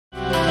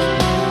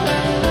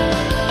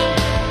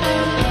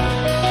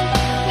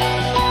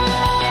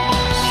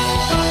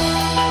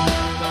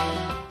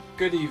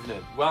Good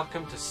evening,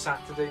 welcome to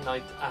Saturday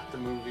Night at the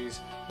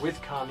Movies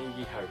with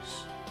Carnegie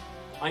House.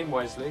 I'm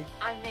Wesley.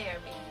 I'm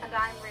Naomi. And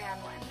I'm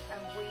Rhiannon,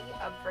 and we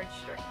are Bridge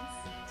Strings.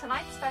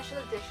 Tonight's special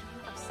edition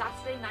of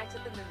Saturday Night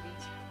at the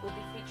Movies will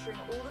be featuring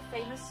all the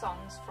famous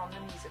songs from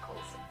the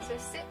musicals. So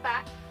sit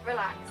back,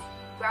 relax,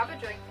 grab a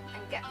drink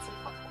and get some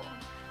popcorn.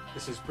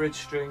 This is Bridge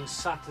Strings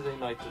Saturday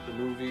Night at the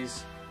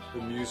Movies,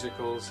 the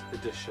musicals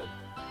edition.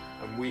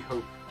 And we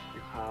hope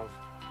you have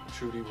a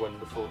truly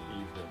wonderful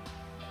evening.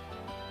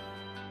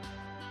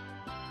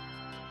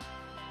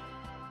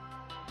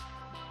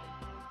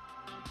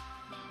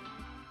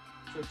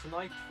 So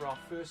tonight, for our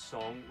first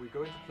song, we're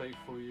going to play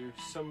for you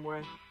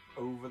Somewhere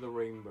Over the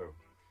Rainbow.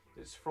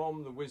 It's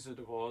from The Wizard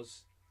of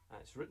Oz.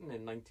 It's written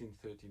in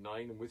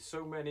 1939, and with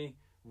so many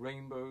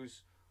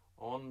rainbows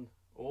on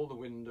all the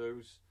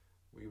windows,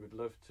 we would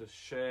love to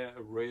share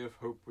a ray of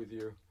hope with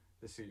you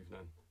this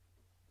evening.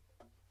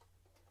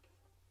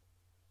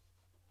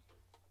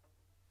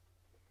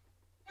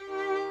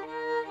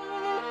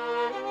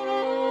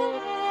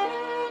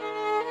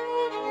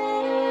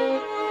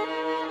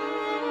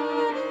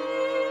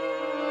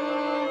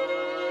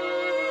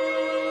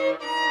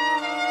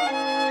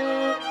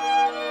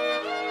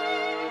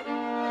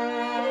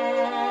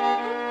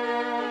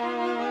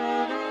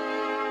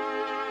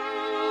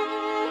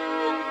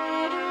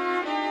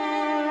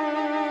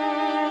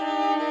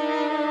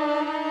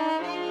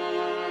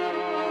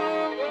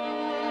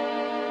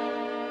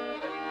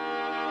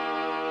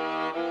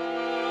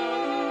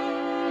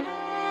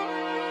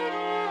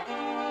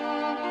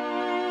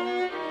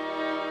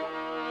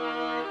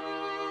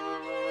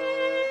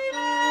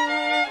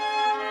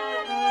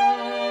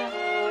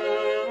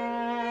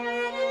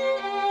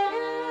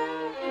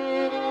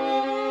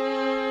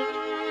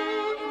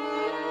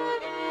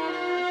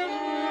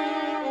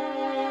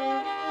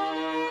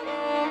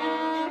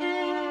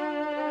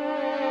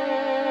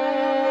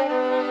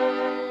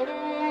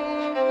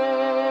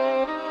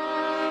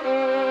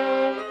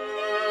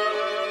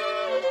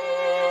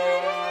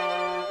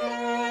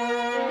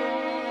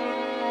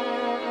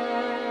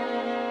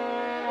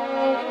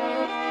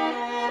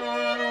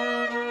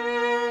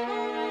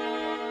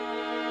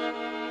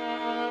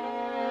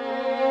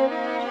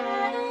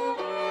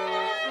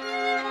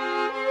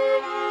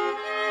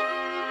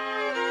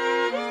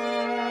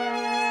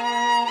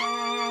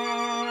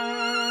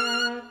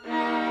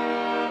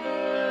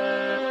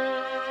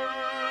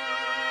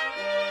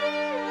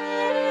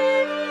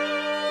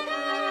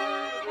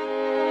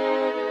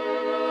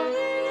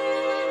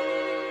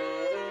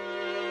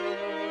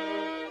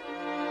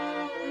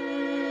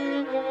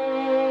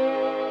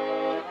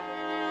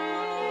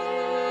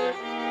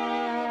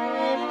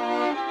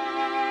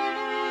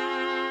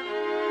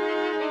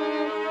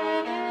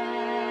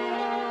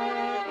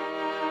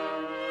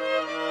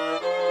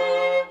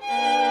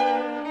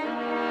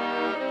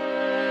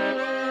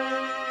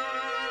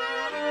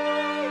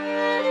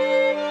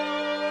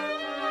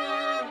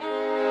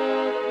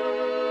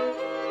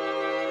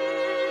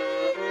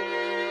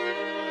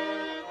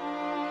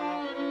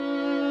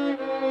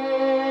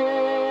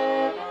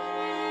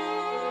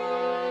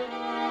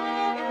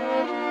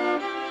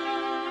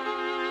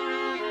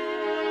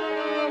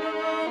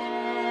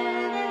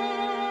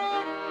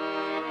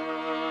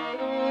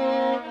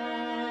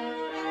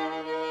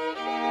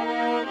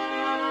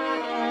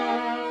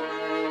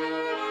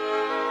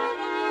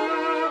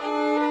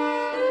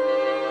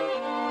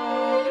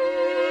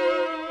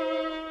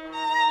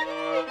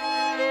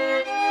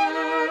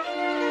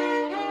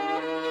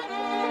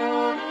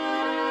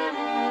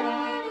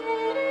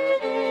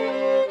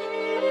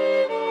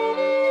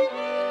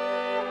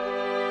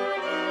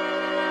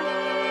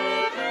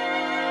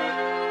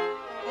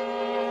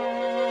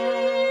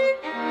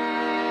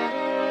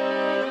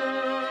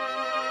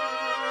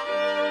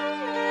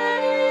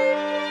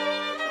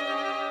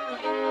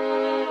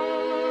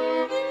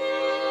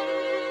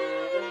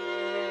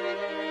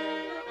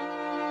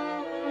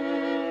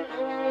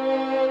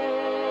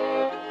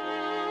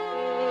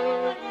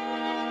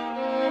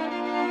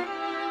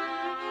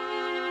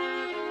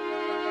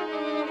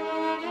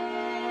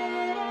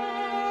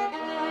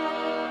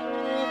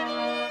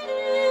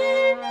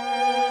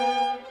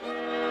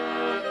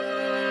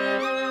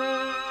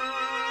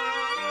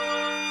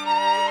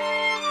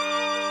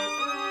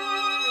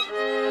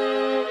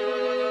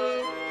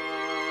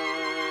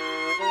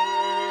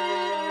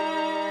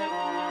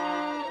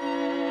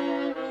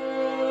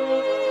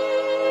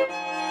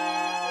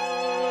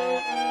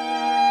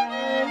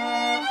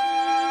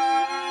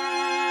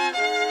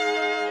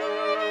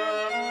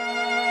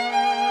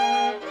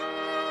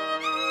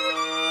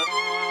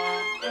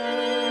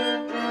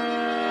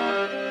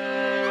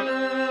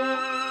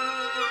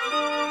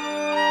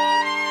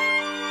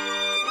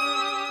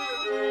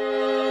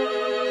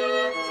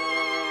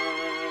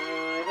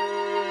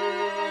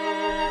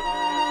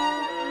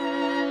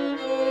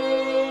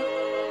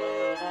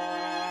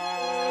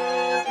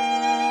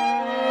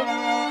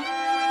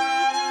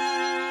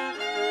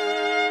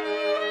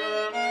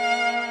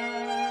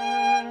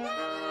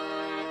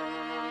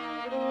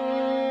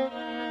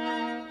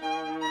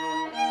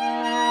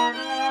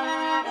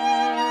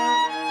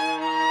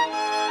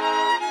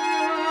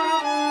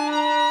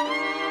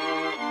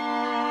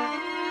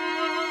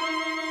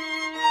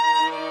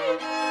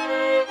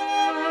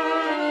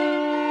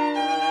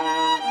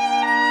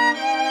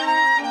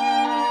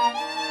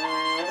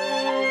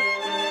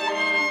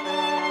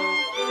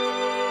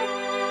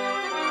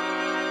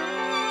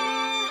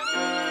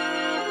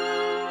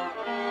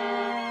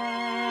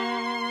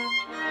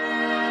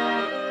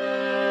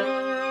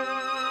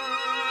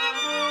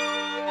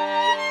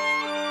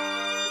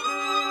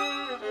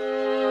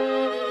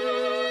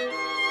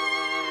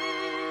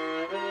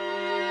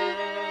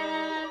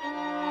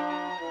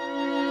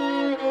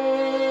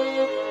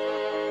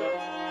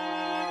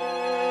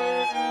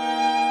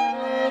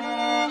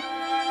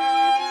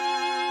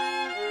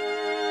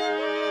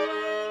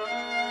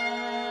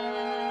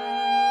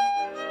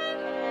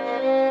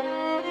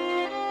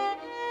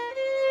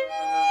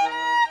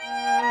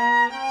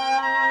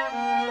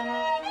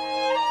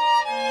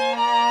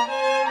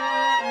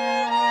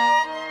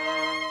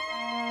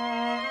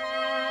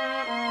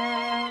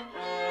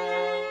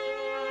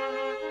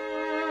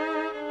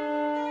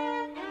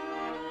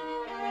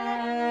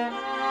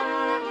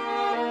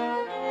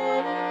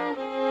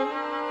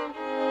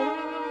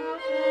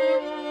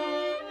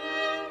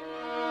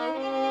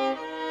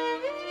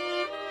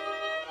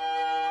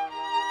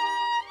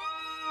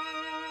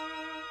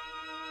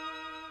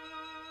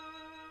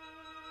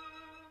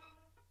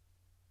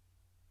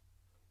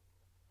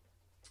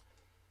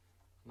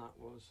 that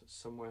was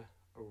Somewhere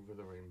Over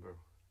the Rainbow.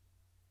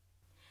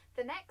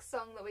 The next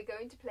song that we're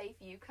going to play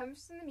for you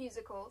comes from the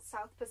musical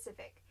South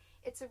Pacific.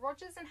 It's a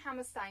Rodgers and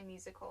Hammerstein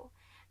musical,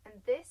 and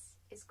this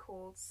is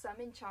called Some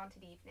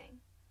Enchanted Evening.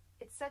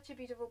 It's such a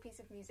beautiful piece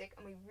of music,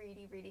 and we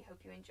really, really hope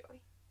you enjoy.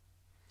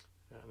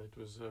 Yeah, and it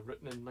was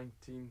written in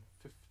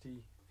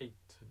 1958,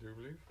 I do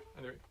believe.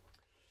 Anyway.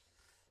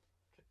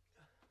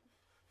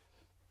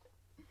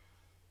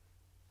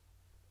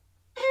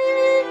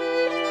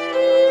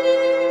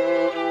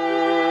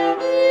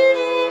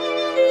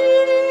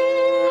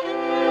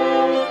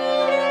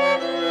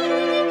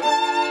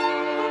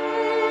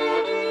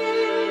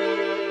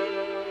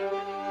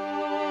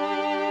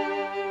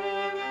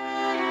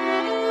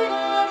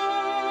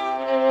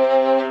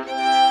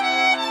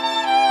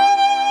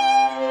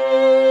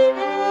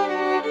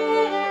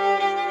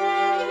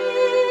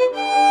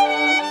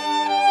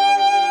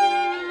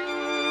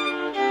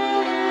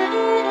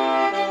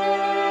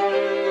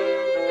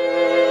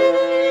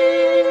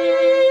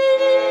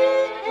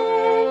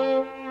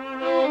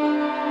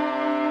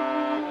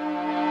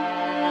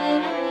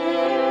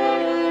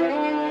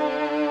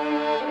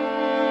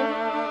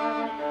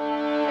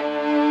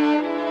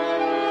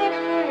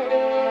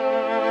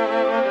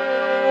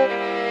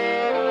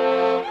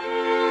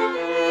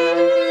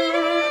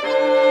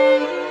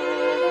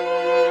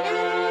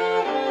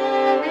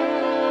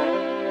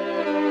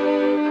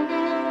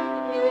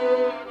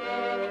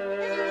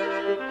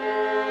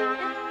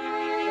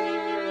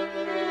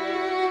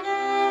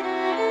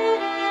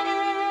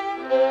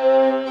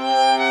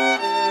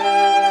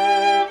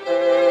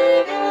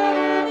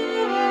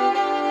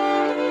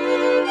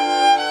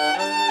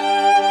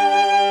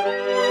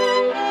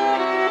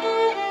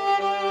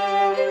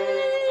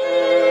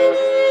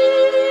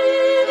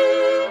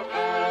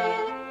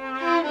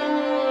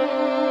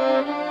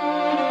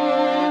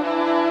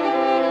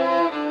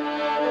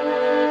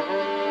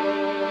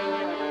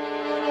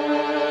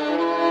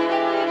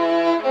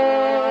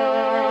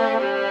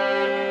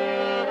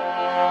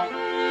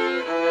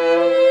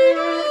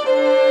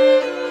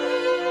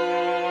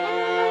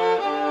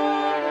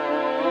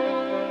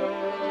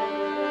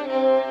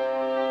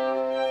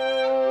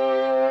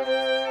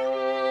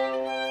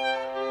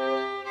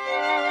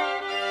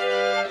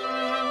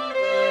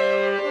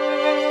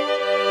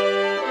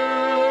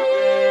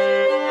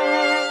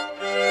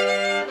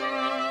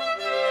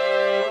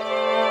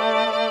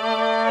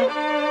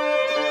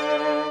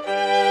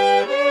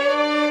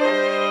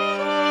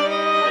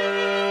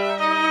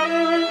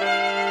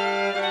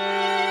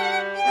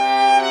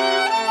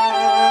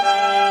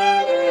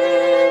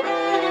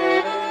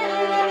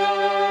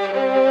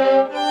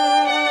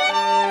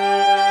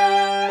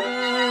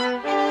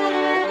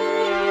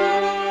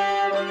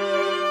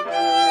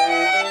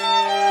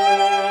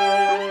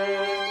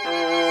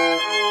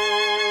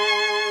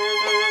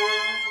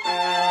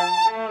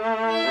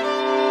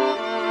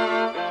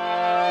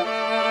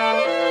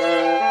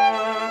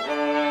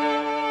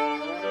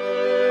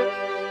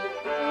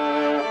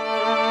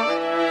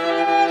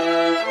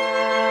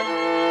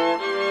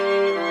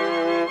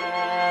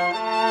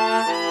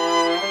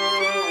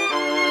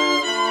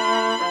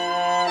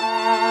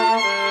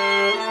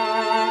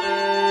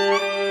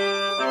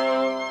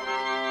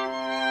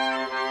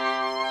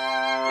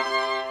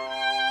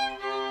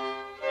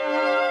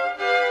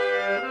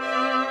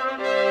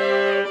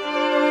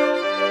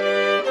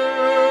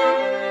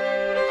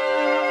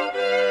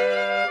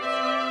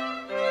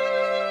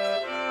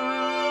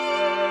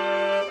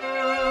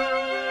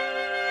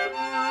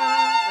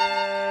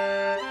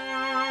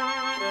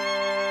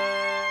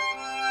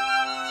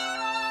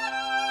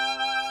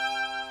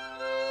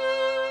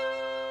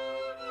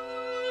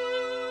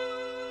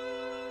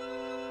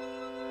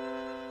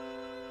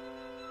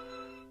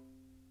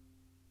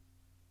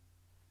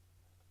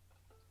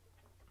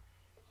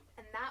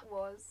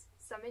 Was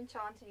Some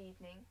Enchanted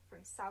Evening from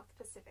South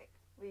Pacific.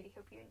 Really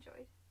hope you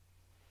enjoyed.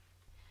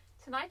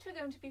 Tonight we're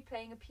going to be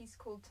playing a piece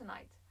called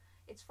Tonight.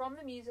 It's from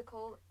the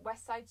musical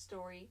West Side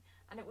Story,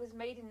 and it was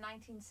made in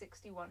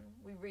 1961.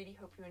 We really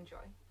hope you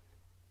enjoy.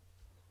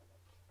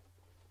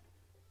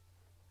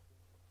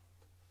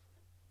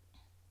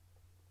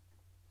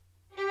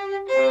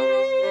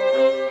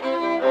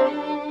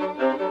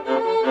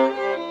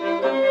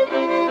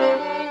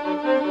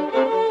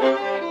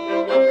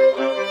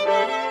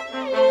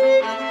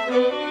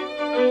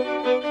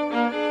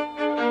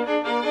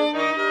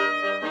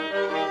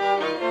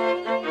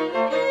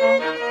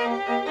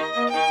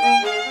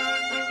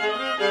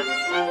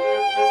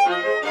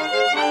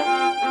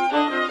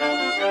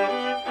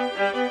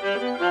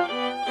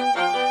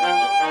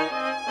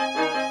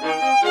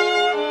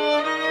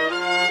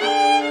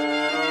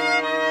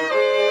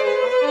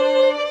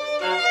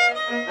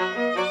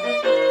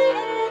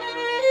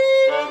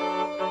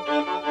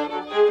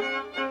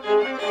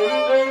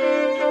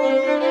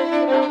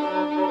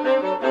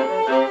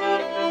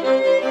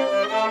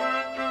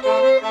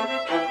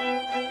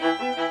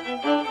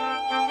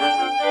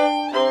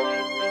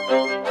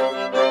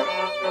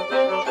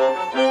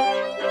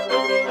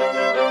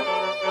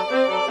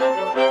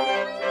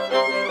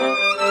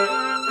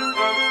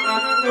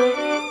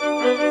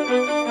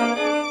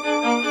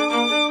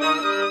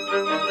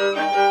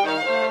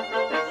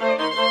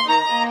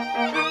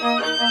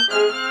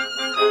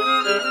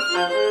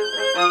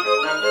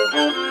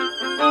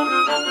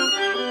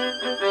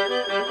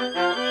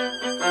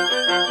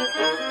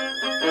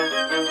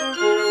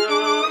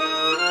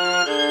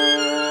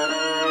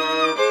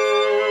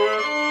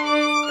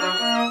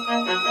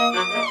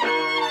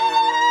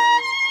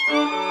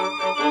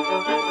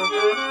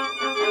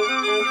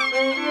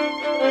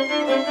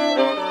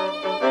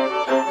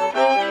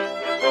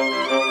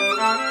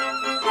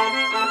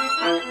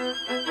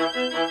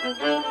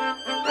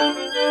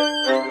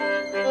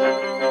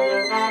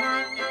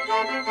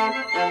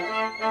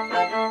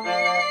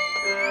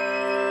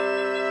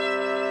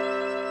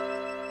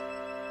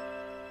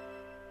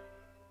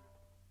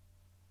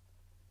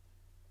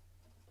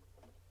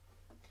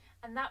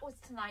 And that was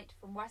Tonight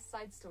from West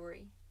Side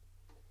Story.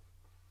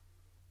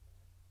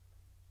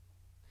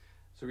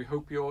 So we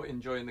hope you're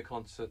enjoying the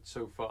concert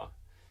so far.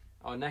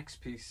 Our next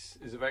piece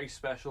is a very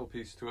special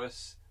piece to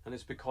us, and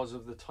it's because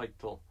of the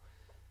title.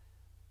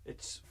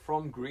 It's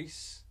from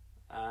Greece,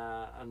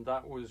 and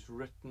that was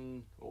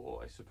written,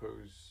 or I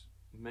suppose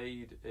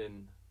made,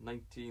 in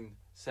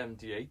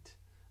 1978.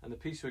 And the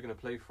piece we're going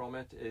to play from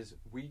it is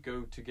We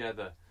Go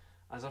Together.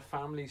 As a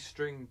family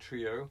string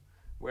trio,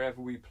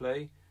 wherever we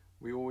play,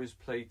 we always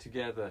play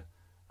together,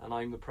 and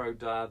I'm the proud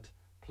dad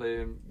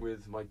playing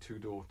with my two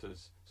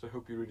daughters. So I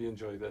hope you really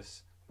enjoy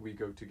this. We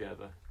Go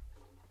Together.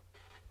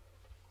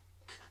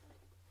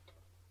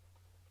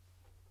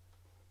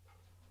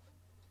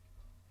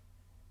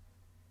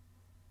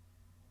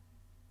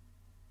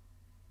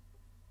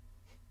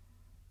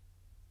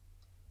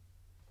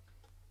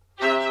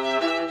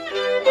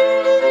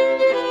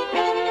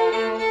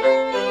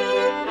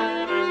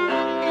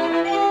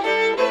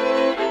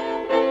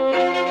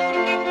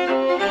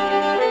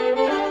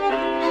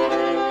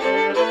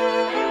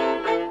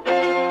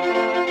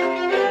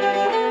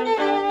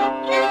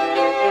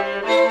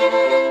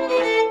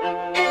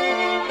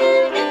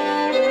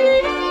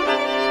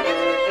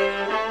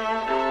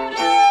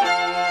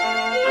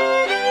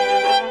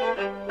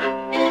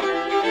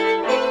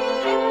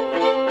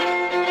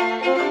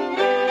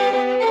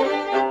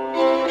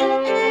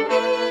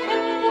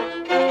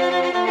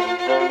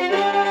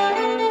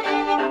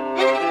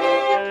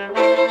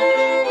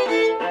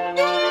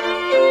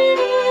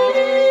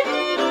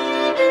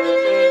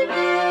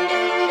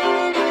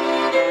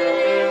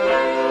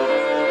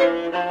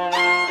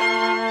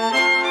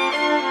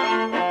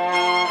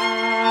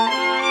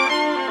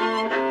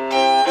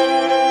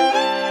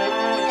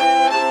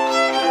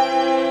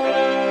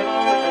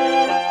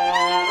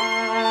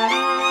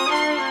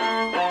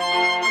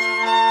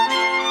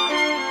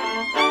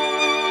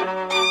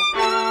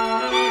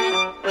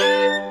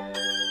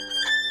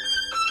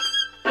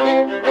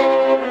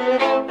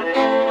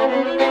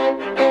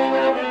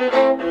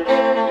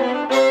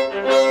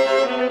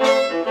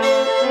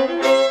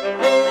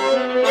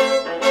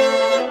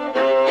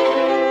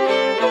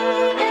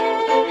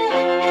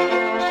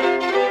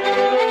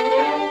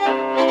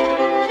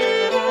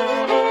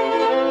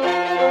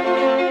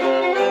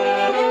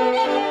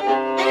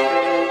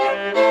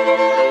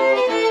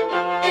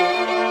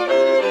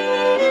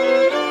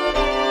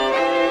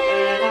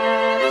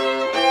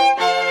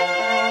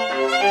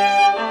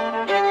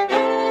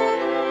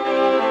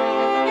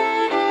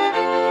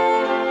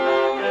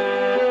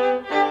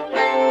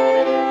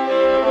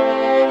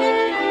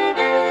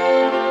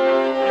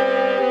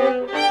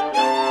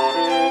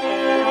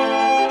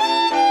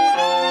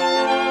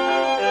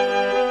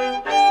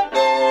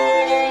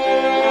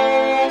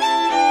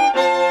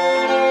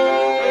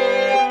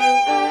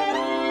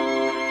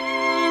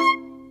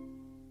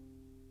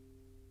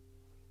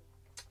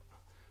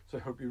 So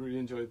I hope you really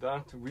enjoyed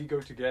that. We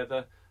Go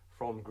Together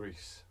from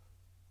Greece.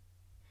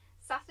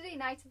 Saturday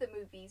night at the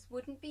movies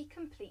wouldn't be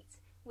complete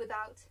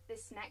without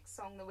this next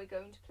song that we're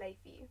going to play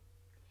for you.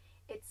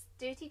 It's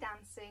Dirty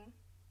Dancing,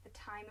 The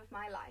Time of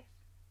My Life.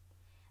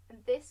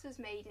 And this was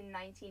made in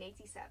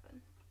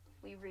 1987.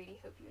 We really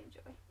hope you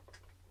enjoy.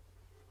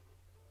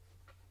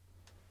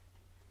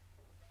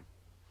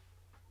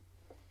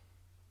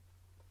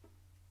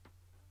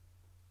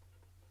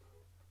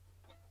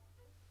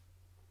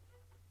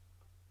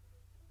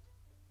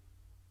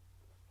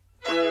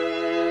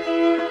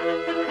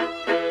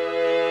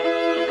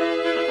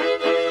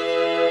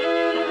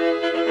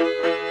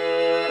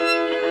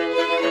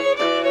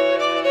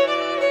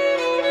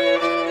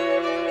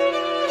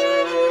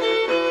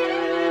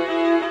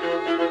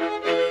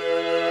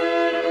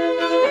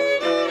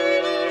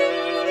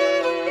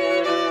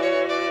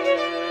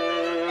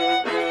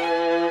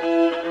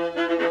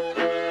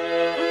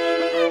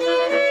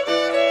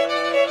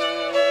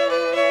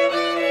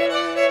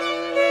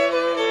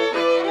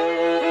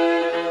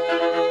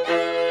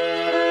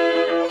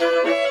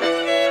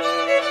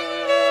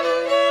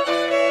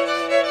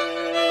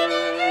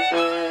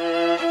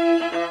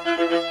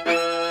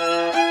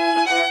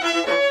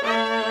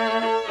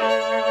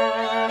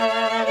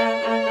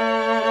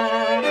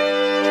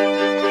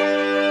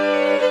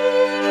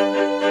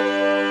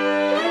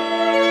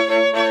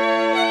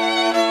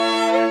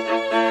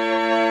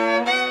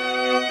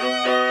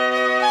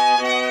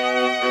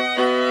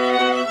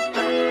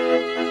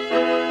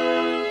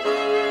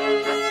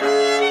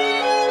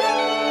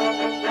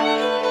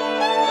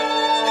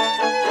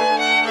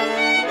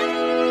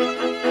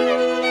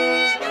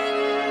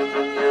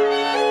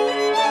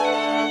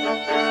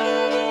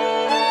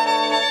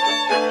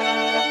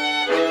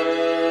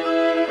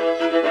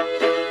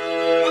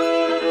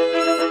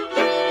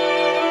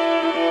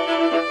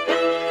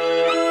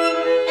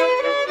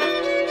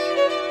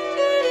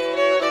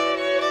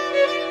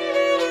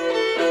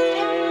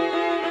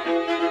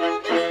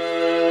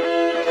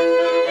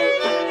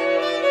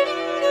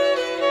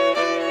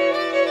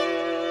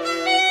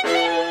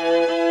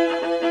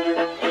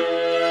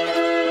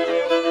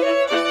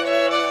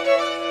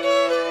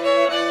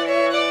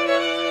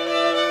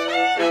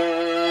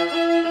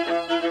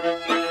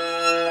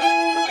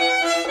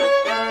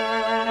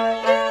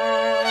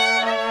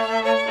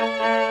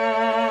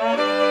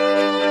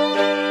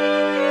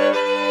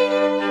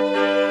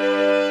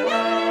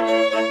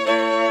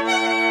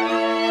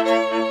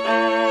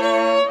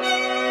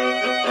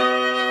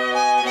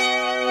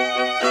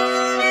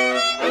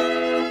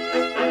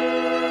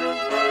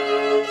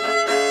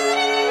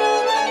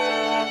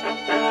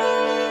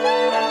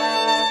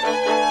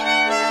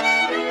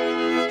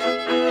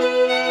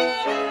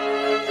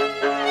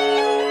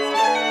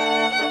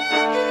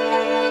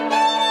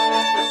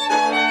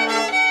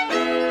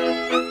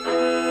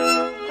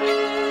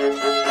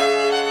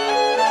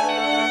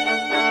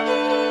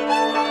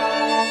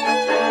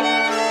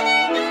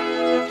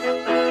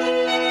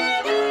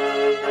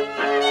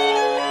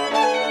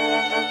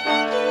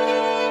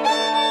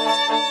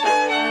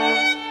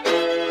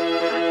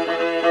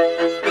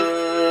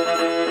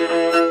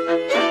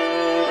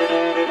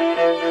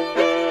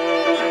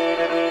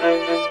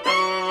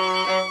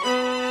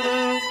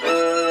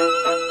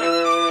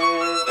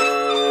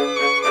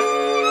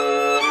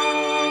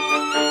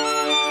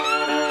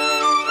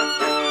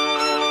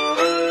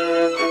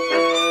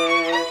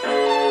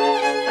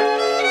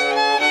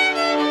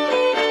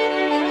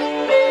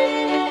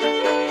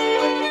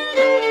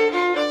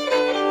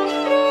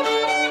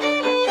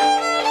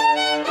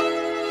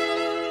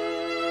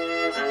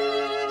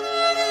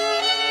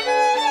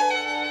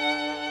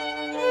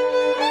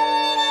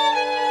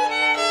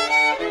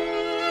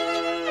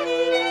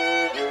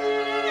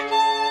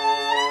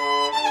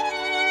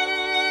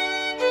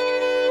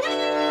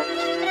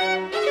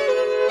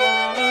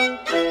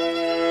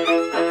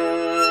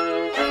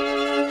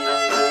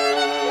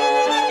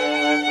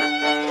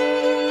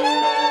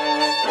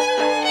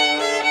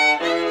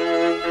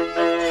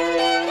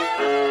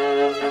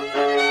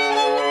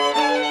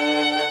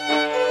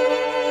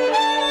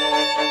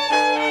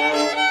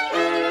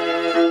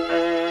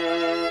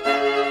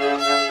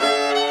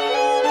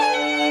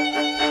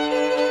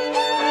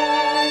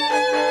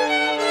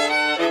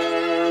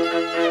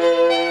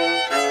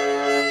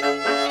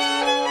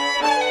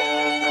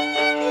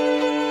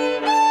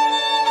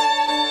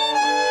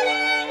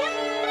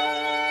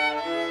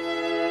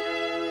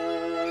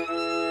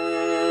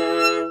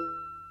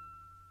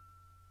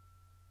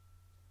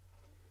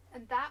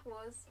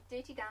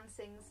 Dirty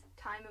Dancing's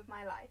Time of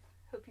My Life.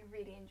 Hope you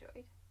really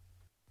enjoyed.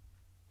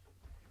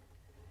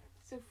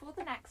 So for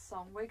the next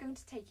song, we're going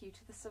to take you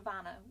to the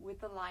savannah with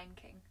the Lion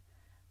King.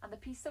 And the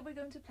piece that we're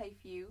going to play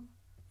for you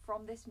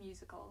from this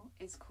musical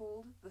is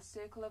called The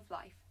Circle of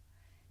Life.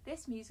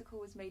 This musical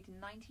was made in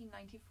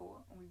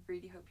 1994 and we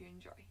really hope you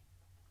enjoy.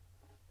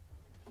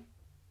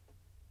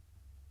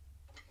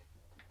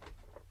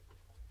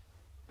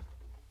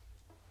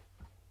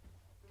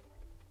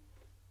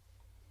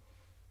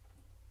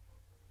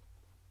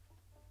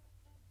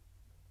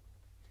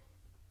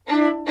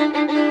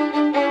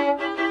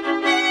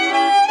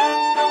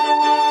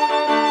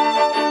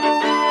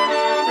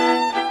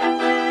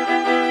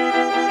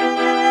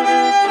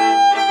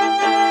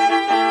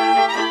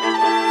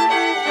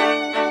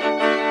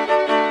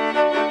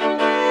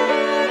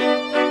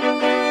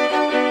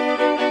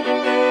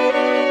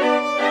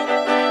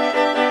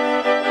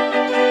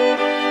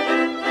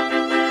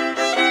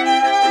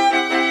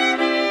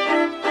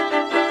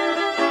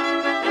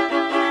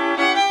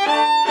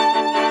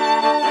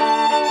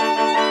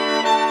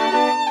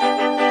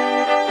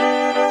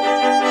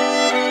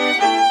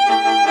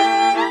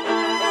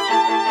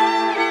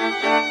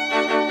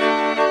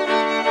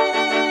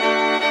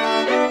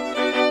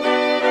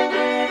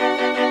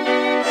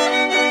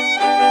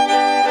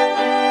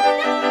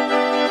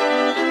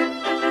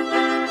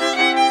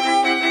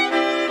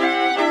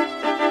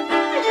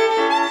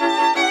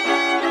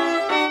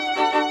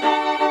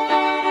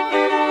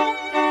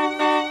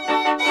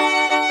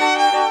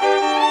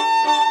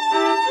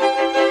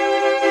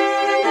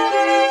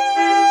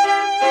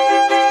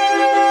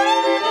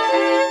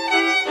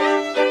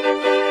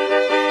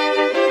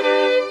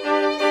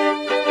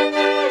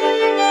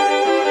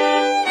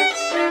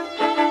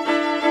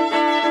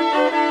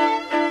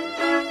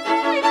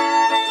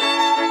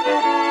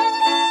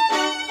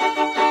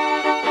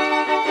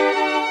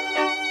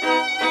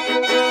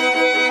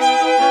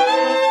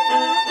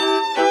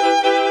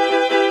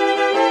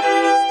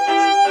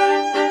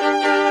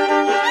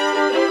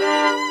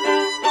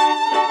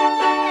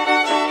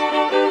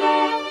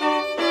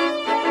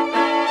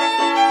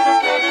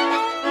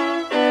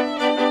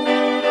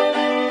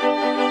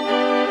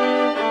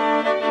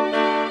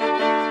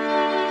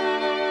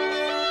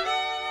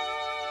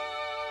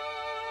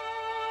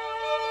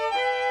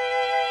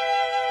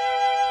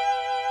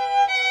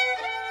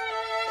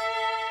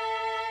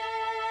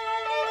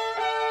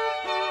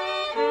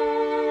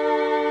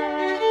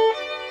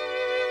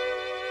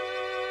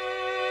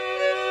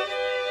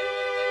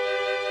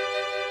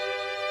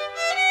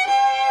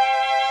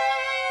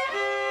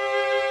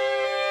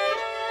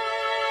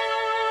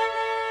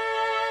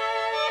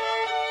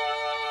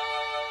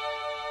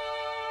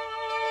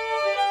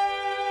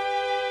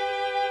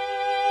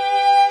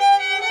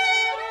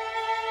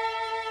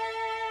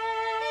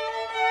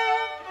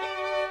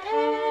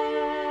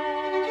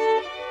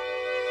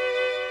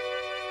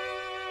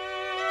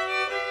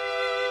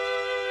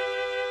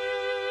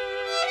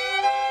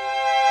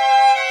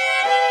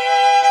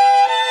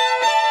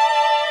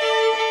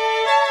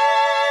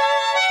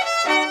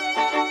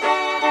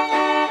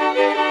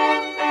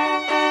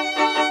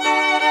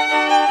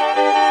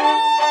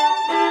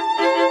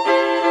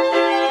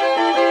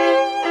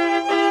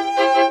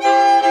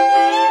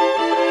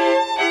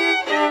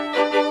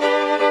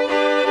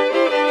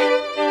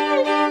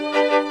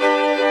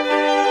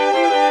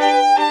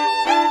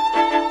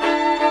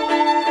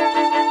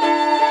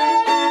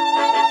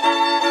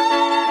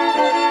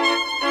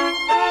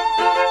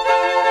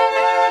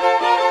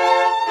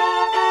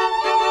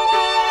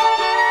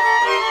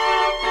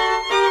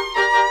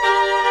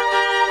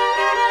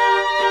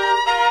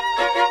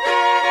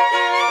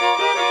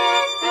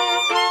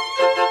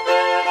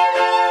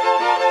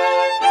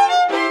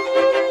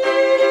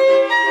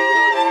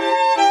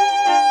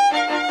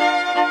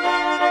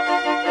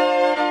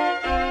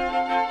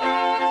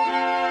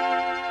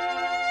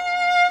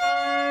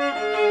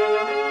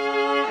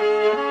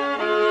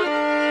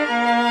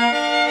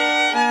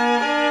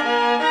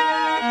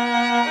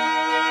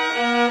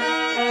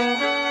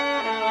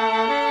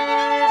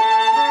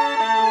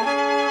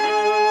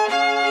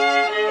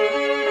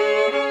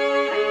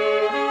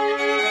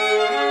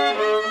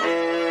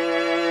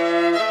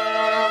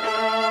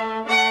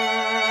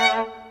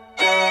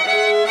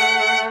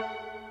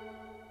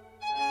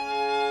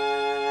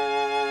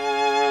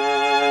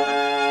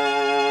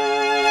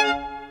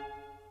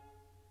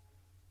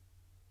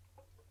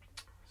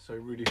 So I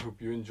really hope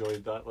you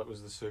enjoyed that. That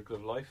was The Circle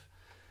of Life.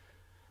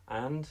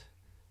 And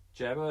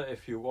Gemma,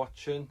 if you're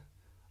watching,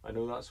 I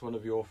know that's one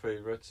of your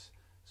favourites,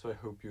 so I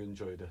hope you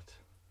enjoyed it.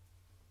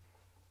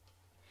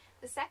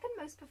 The second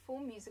most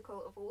performed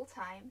musical of all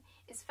time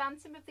is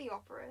Phantom of the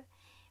Opera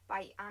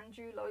by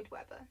Andrew Lloyd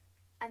Webber,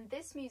 and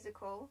this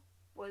musical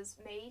was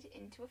made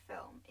into a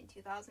film in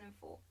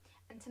 2004.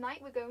 And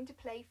tonight we're going to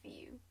play for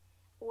you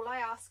All I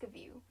Ask of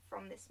You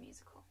from this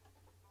musical.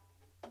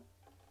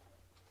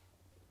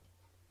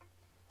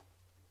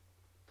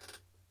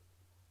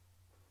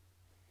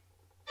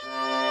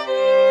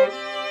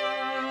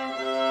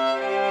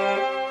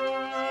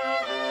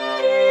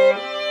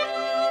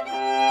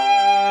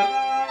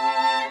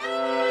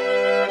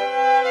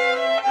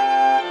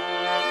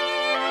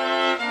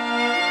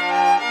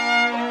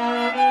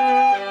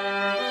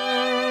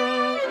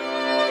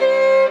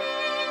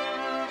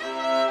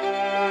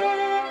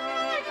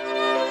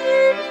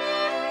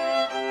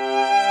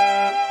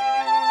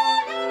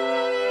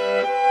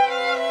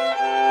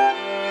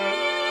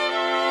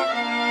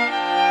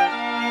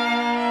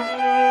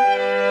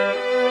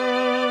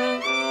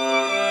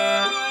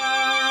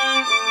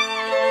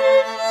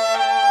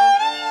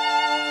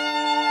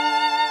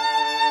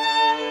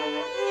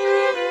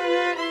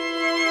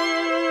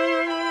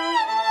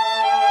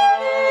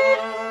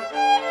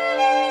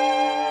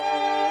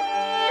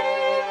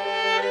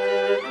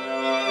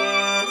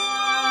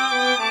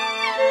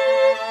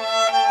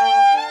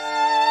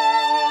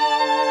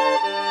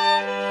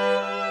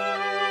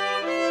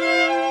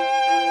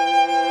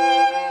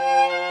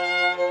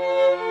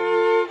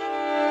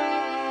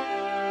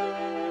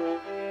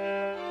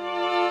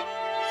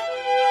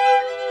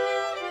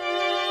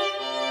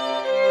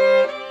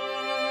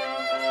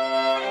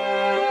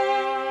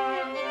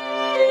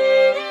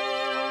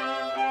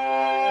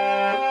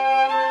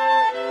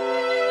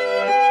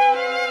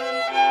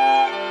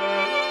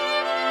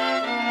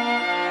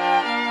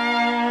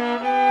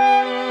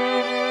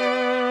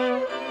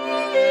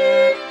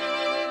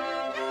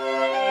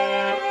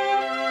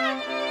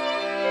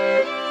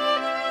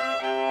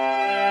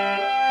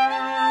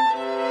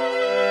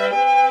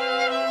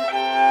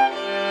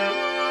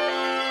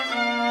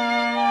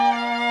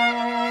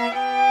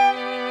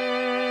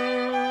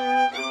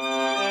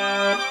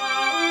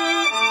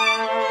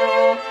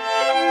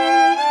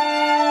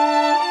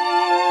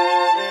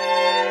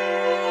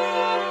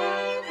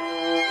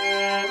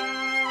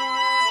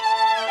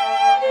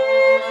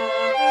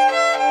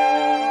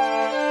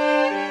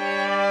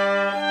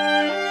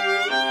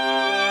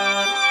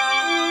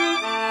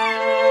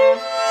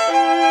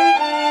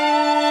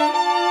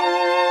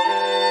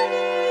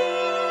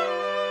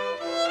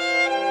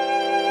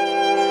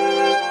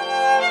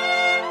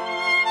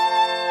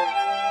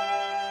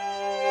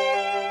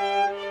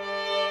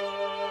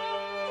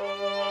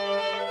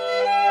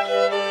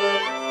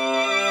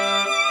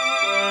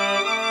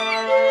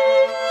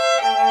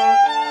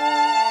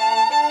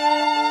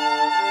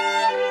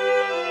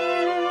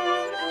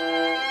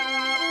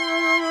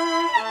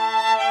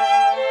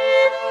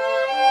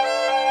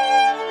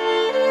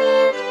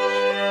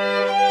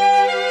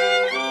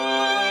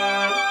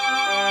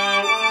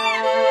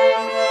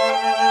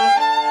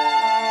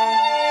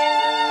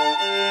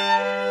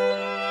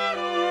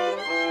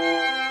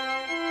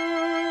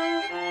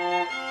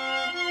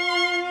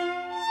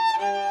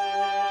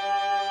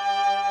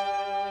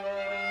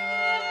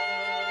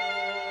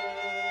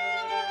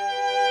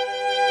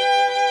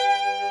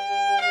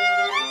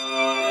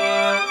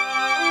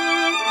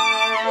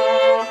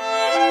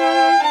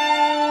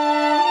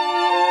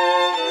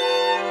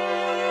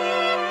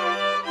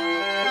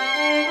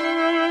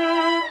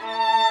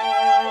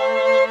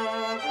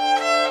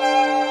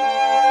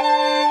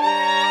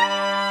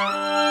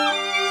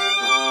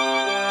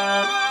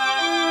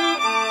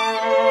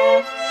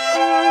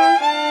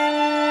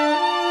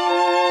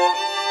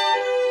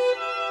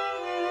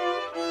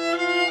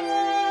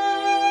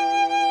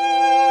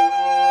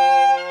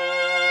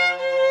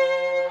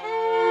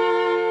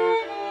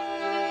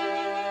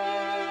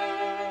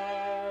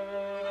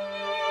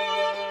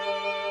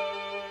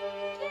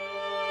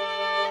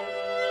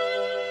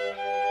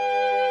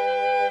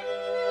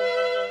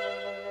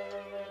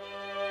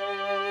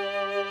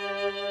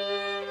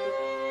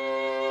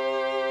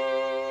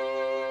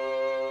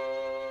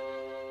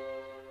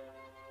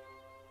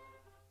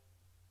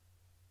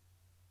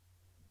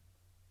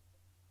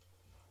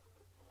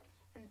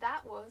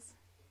 that was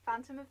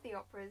Phantom of the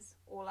Opera's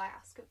All I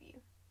Ask of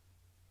You.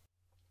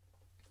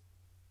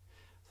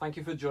 Thank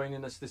you for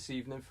joining us this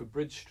evening for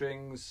Bridge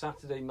Strings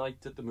Saturday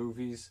Night at the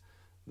Movies,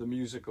 the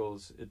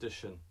Musicals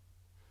edition.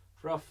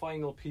 For our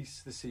final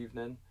piece this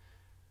evening,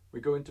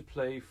 we're going to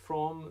play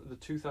from the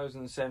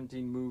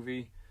 2017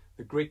 movie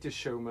The Greatest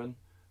Showman.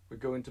 We're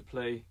going to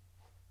play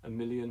A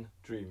Million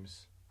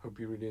Dreams. Hope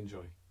you really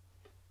enjoy.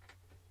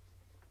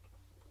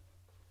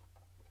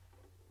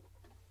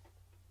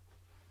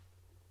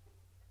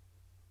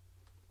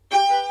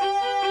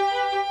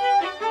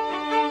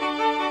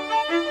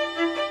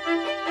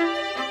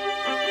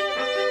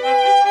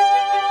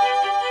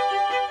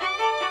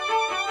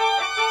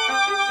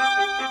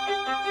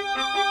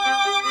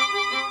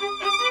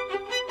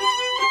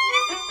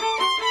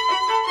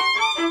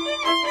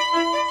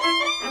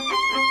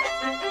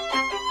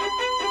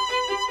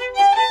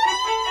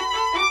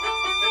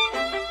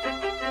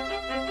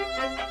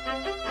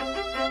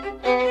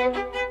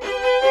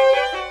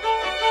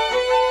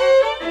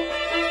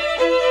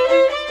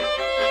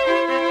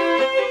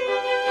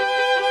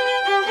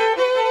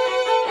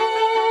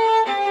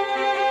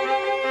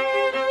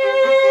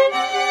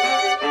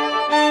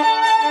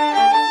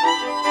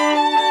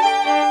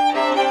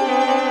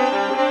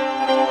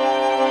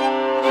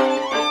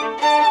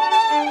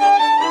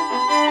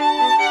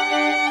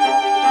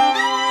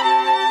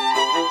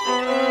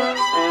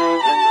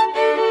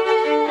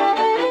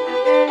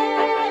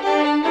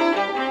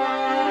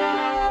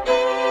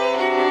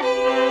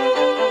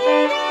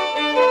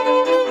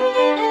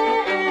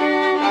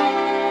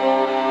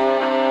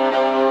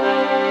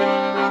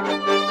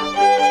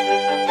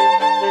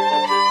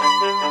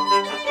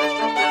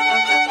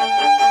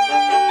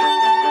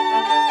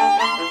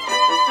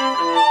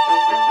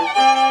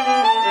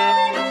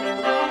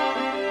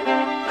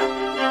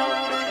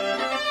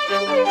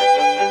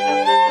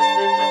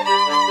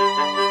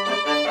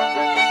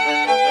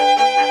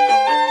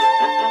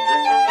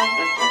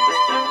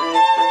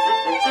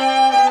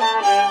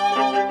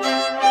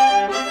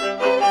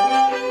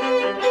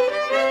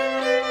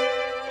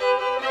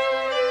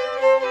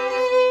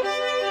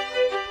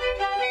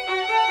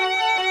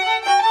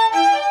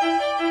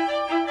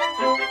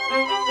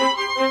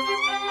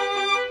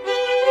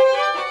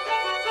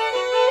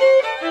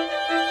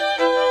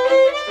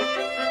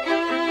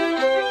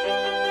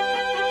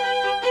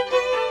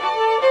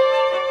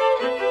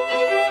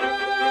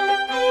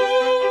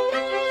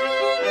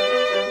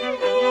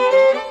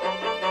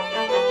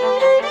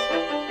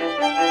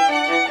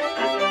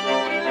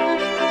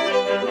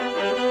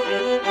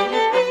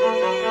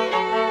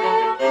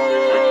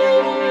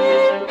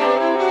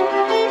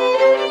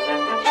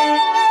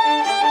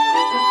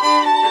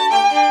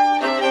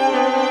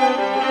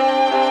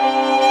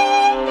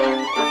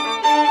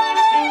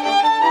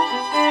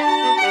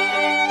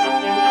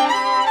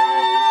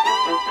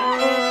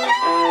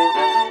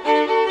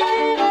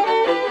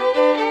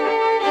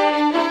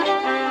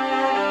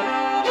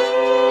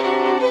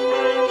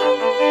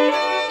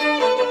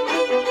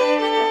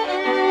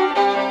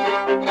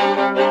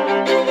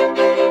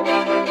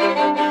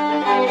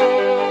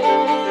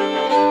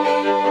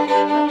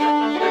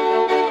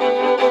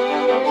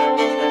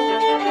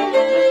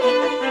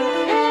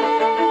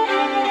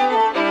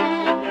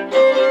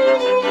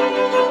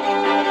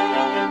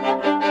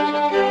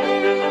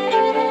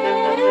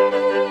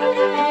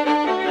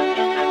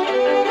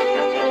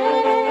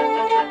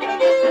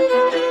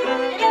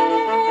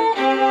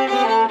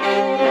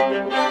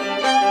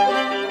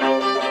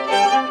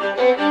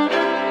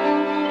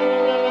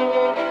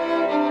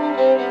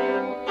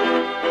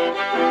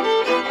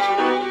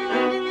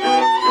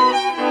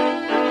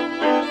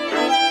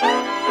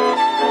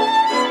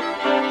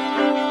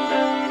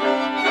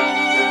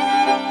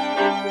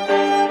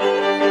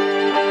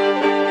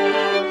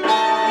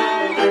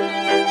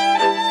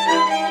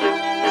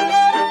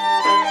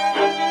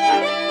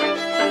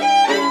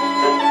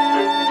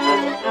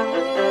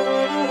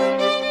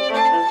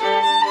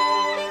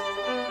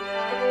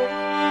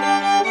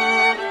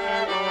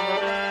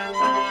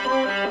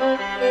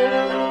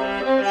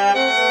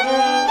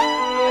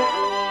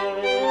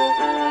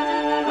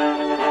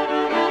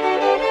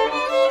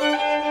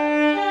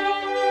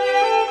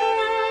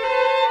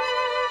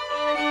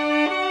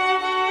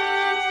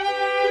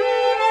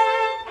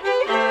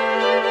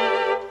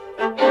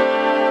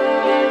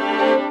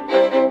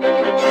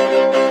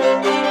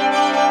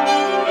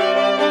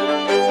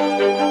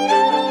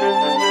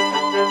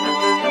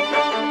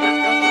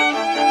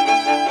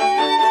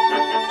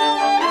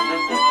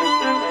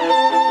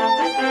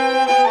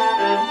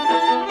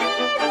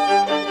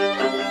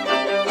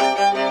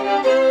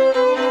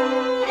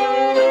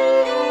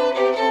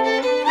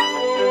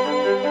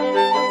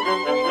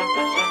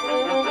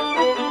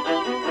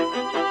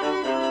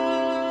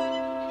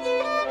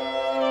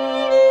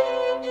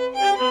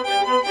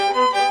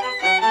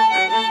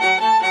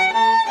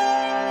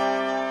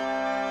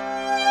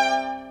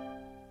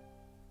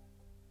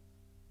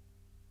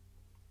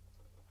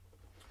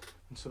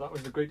 And so that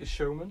was The Greatest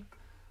Showman.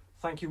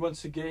 Thank you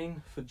once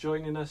again for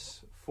joining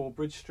us for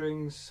Bridge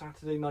Strings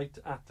Saturday Night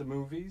at the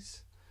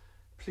Movies.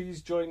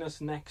 please join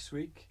us next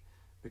week,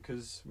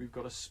 because we've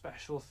got a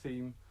special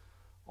theme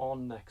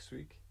on next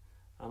week.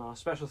 And our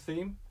special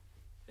theme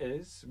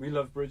is, we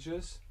love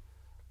bridges,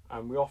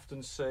 and we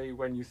often say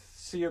when you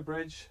see a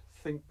bridge,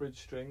 think bridge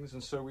strings.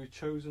 And so we've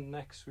chosen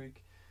next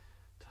week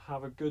to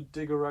have a good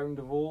dig around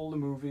of all the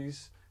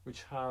movies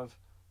which have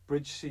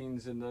bridge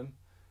scenes in them,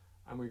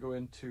 and we're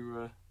going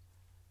to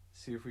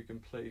see if we can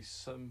play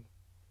some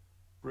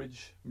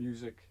bridge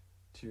music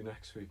to you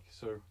next week.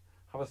 So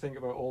have a think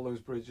about all those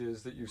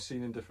bridges that you've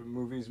seen in different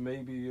movies.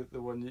 Maybe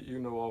the one that you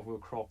know of will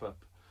crop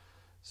up.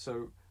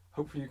 So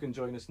hopefully you can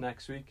join us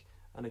next week.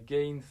 And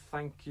again,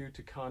 thank you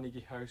to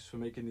Carnegie House for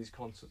making these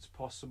concerts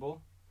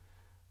possible.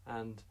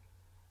 And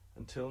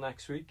until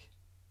next week,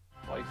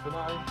 bye for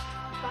now.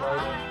 Bye.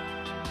 Bye.